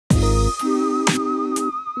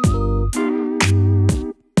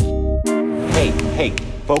Hey,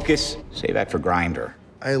 focus. Say that for Grindr.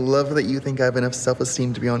 I love that you think I have enough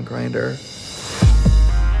self-esteem to be on Grindr.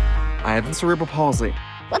 I have cerebral palsy.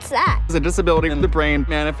 What's that? It's a disability in the brain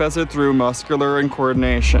manifested through muscular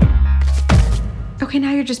incoordination. Okay,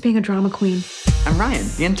 now you're just being a drama queen. I'm Ryan,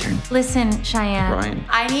 the intern. Listen, Cheyenne. Ryan.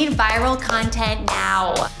 I need viral content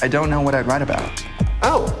now. I don't know what I'd write about.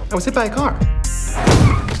 Oh, I was hit by a car.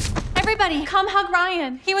 Everybody, come hug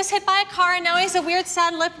Ryan. He was hit by a car and now he's a weird,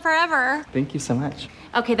 sad lip forever. Thank you so much.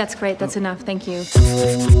 Okay, that's great. That's enough. Thank you.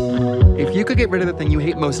 If you could get rid of the thing you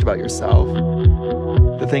hate most about yourself,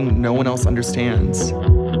 the thing no one else understands,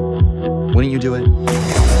 wouldn't you do it?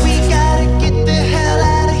 We gotta get the hell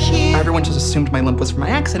out of here. Everyone just assumed my limp was from my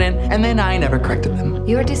accident, and then I never corrected them.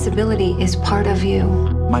 Your disability is part of you.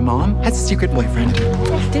 My mom has a secret boyfriend.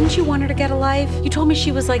 Didn't you want her to get a life? You told me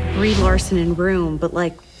she was like Brie Larson in Room, but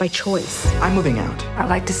like by choice. I'm moving out. I'd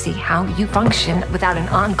like to see how you function without an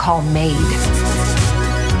on-call maid.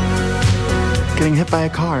 Getting hit by a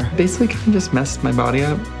car basically kind of just messed my body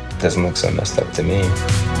up. Doesn't look so messed up to me.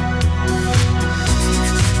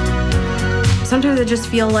 Sometimes I just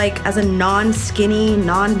feel like as a non-skinny,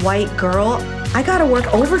 non-white girl, I gotta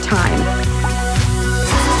work overtime.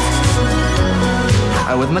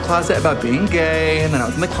 I was in the closet about being gay, and then I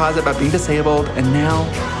was in the closet about being disabled, and now,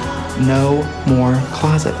 no more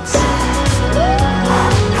closets.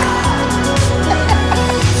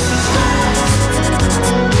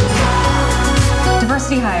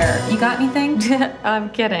 Diversity hire. You got anything? I'm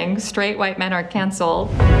kidding. Straight white men are canceled.